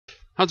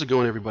How's it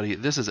going, everybody?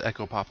 This is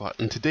Echo Papa,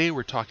 and today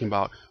we're talking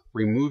about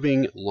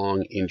removing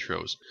long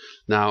intros.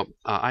 Now,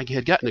 I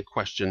had gotten a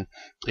question,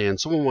 and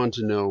someone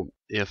wanted to know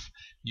if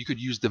you could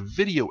use the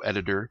video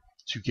editor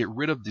to get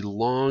rid of the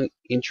long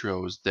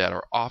intros that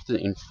are often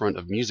in front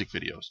of music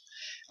videos.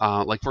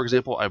 Like, for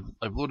example,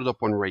 I've loaded up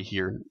one right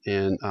here,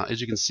 and as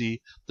you can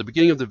see, the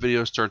beginning of the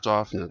video starts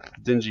off in a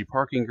dingy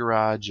parking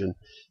garage, and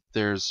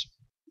there's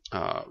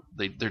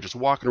they're just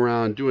walking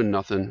around doing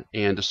nothing,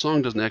 and the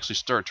song doesn't actually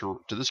start to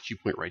this cue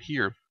point right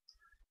here.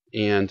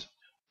 And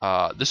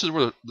this is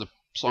where the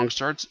song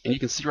starts, and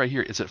you can see right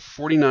here it's at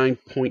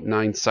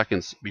 49.9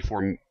 seconds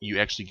before you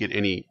actually get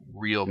any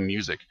real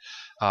music.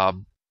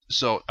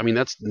 So I mean,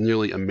 that's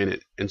nearly a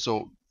minute, and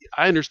so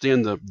I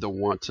understand the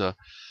want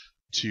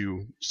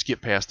to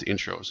skip past the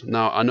intros.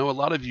 Now, I know a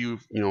lot of you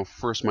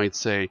first might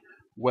say,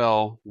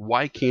 well,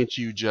 why can't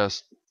you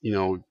just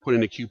put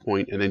in a cue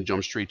point and then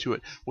jump straight to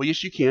it? Well,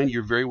 yes, you can.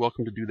 You're very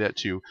welcome to do that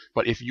too.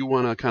 But if you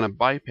want to kind of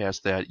bypass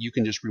that, you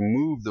can just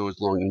remove those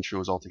long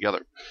intros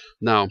altogether.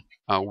 Now,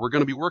 we're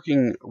going to be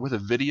working with a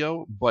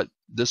video, but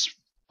this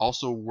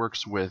also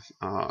works with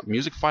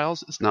music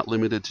files. It's not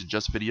limited to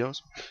just videos.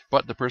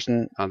 But the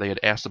person, they had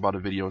asked about a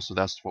video, so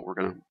that's what we're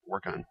going to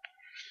work on.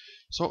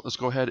 So let's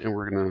go ahead and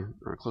we're going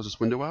to close this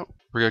window out.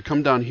 We're going to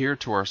come down here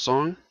to our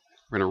song.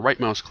 We're going to right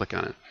mouse click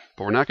on it.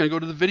 But we're not going to go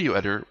to the video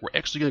editor. We're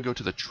actually going to go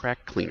to the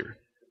track cleaner.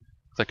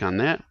 Click on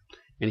that,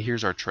 and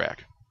here's our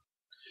track.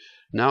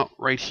 Now,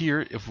 right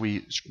here, if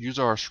we use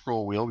our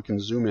scroll wheel, we can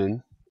zoom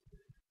in.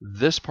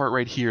 This part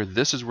right here,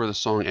 this is where the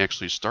song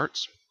actually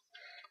starts.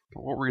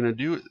 But what we're going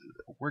to do,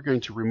 we're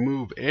going to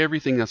remove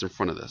everything that's in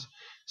front of this.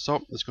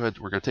 So let's go ahead.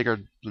 We're going to take our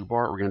blue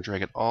bar. We're going to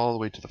drag it all the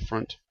way to the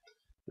front.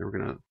 Then we're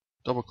going to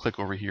double click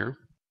over here.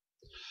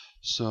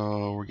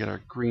 So we get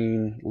our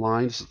green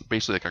line. This is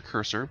basically like a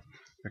cursor.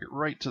 Drag it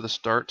right to the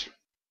start.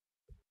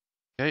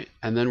 Okay,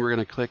 and then we're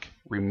going to click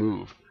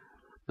remove.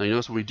 Now you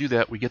notice when we do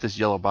that, we get this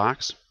yellow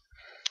box.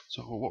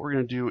 So what we're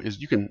going to do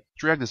is, you can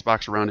drag this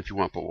box around if you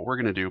want, but what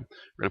we're going to do,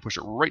 we're going to push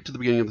it right to the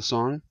beginning of the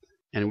song,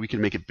 and we can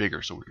make it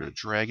bigger. So we're going to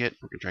drag it.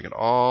 We're going to drag it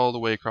all the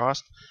way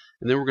across,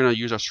 and then we're going to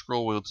use our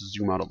scroll wheel to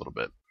zoom out a little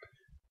bit.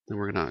 Then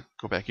we're going to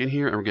go back in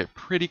here, and we're going to get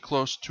pretty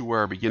close to where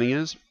our beginning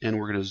is, and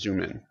we're going to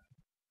zoom in.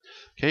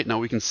 Okay, now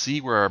we can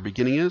see where our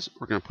beginning is.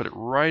 We're going to put it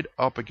right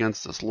up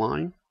against this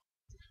line.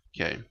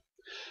 Okay,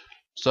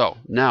 so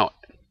now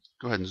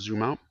go ahead and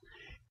zoom out.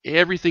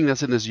 Everything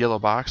that's in this yellow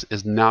box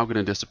is now going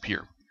to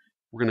disappear.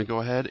 We're going to go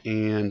ahead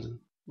and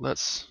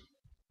let's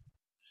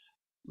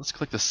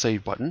click the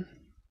save button,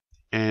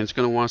 and it's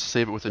going to want us to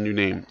save it with a new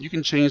name. You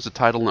can change the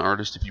title and the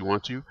artist if you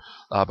want to,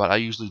 but I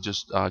usually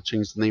just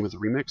change the name of the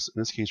remix.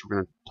 In this case, we're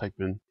going to type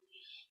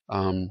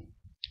in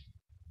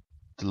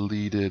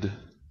deleted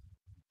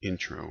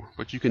intro,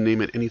 but you can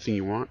name it anything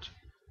you want.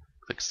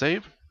 Click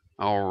save.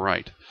 All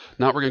right,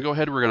 now we're going to go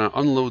ahead, we're going to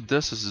unload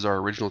this. This is our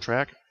original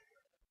track,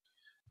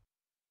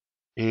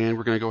 and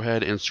we're going to go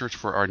ahead and search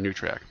for our new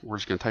track. We're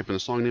just going to type in the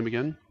song name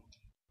again.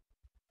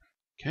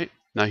 Okay,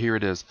 now here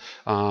it is.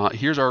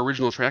 Here's our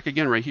original track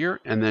again right here,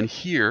 and then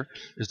here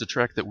is the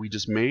track that we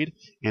just made,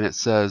 and it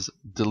says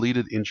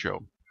deleted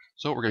intro.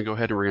 So we're going to go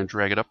ahead and we're going to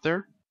drag it up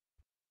there,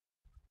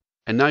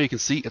 and now you can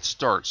see it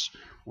starts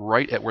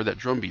right at where that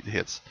drum beat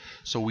hits.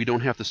 So we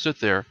don't have to sit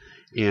there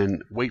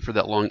and wait for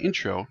that long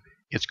intro.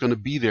 It's going to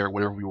be there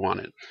whenever we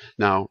want it.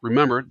 Now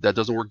remember, that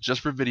doesn't work just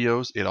for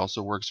videos. It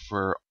also works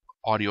for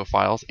audio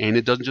files, and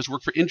it doesn't just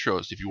work for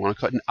intros. If you want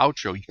to cut an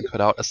outro, you can cut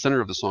out a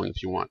center of the song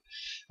if you want.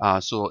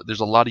 So there's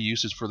a lot of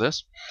uses for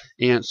this.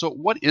 And so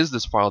what is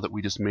this file that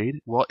we just made?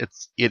 Well,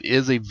 it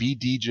is a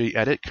VDJ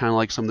edit, kind of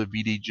like some of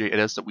the VDJ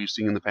edits that we've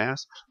seen in the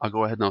past. I'll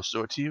go ahead and I'll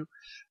show it to you.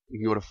 You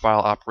can go to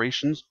File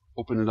Operations,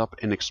 open it up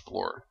in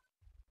Explorer.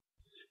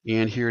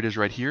 And here it is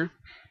right here.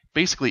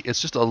 Basically, it's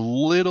just a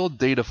little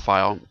data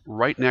file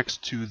right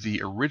next to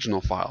the original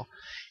file.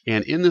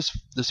 And in this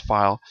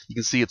file, you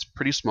can see it's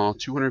pretty small,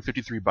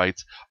 253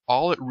 bytes.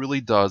 All it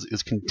really does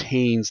is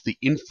contains the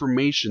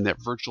information that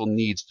Virtual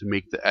needs to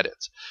make the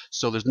edits.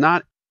 So there's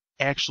not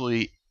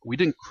actually, we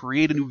didn't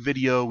create a new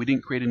video, we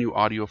didn't create a new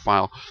audio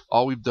file.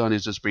 All we've done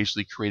is just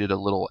basically created a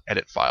little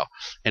edit file.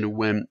 And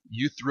when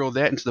you throw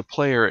that into the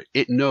player,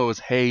 it knows,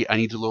 hey, I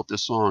need to load up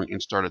this song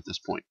and start at this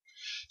point.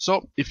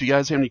 So if you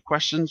guys have any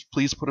questions,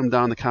 please put them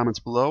down in the comments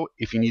below.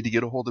 If you need to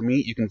get a hold of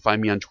me, you can find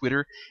me on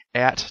Twitter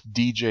at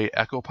DJ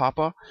Echo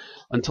Papa.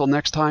 Until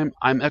next time,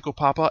 I'm Echo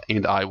Papa,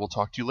 and I will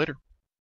talk to you later.